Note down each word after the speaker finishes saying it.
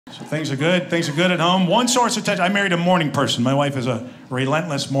So things are good. Things are good at home. One source of tension. I married a morning person. My wife is a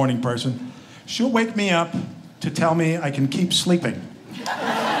relentless morning person. She'll wake me up to tell me I can keep sleeping.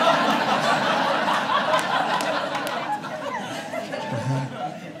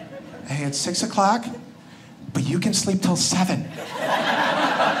 Hey, it's 6 o'clock, but you can sleep till 7.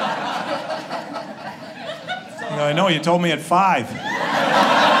 I know, you told me at 5.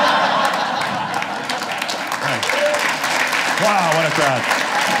 Wow, what a crowd.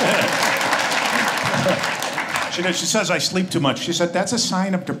 She says I sleep too much. She said, that's a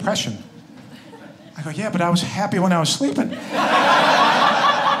sign of depression. I go, yeah, but I was happy when I was sleeping.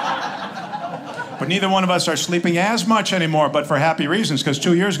 But neither one of us are sleeping as much anymore, but for happy reasons, because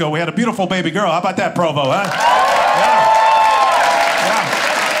 2 years ago we had a beautiful baby girl. How about that, Provo, huh?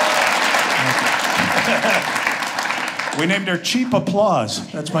 Yeah. We named her Cheap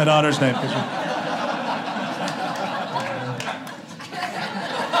Applause. That's my daughter's name.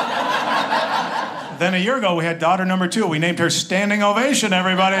 Then a year ago, we had daughter number 2. We named her Standing Ovation,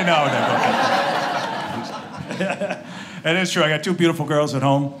 everybody. No. It is true. I got 2 beautiful girls at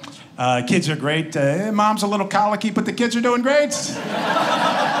home. Kids are great. Mom's a little colicky, but the kids are doing great.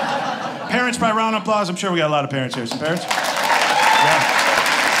 Parents, by round of applause. I'm sure we got a lot of parents here. Some parents? Yeah.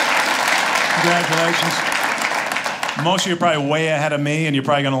 Congratulations. Most of you are probably way ahead of me, and you're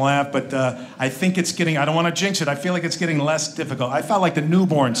probably going to laugh, but I think it's getting, I don't want to jinx it, I feel like it's getting less difficult. I felt like the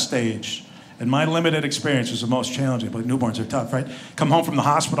newborn stage, in my limited experience, was the most challenging. But newborns are tough, right? Come home from the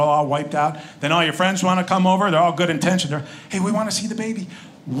hospital all wiped out. Then all your friends want to come over. They're all good intention. They're, hey, we want to see the baby.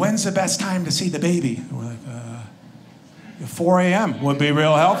 When's the best time to see the baby? We're like, 4 a.m. would be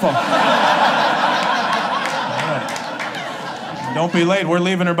real helpful. Right. Don't be late. We're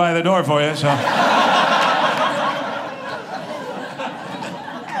leaving her by the door for you, so.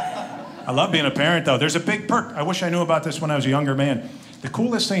 I love being a parent, though. There's a big perk. I wish I knew about this when I was a younger man. The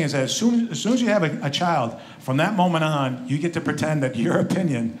coolest thing is that as soon as you have a child, from that moment on, you get to pretend that your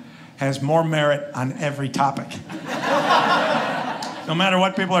opinion has more merit on every topic. No matter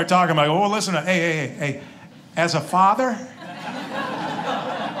what people are talking about, I go, well, listen, hey. As a father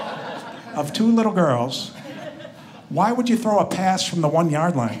of 2 little girls, why would you throw a pass from the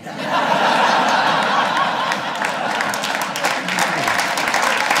 1-yard line?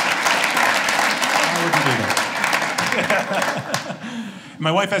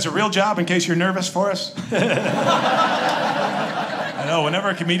 My wife has a real job, in case you're nervous for us. I know, whenever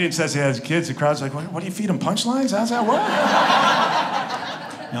a comedian says he has kids, the crowd's like, what do you feed them, punchlines? How's that work?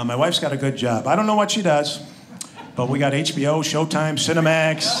 No, my wife's got a good job. I don't know what she does, but we got HBO, Showtime,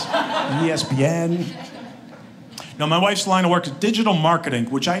 Cinemax, ESPN. No, my wife's line of work is digital marketing,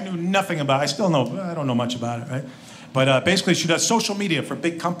 which I knew nothing about. I don't know much about it, right? But basically, she does social media for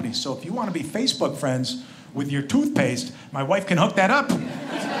big companies. So if you want to be Facebook friends with your toothpaste, my wife can hook that up.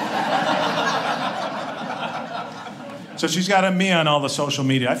 So she's got me on all the social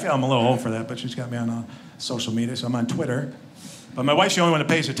media. I feel I'm a little old for that, but she's got me on all social media. So I'm on Twitter. But my wife's the only one that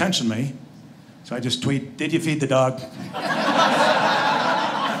pays attention to me. So I just tweet, did you feed the dog?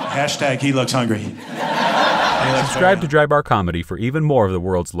 Hashtag he looks hungry. Subscribe to Dry Bar Comedy for even more of the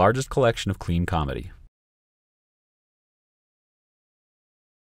world's largest collection of clean comedy.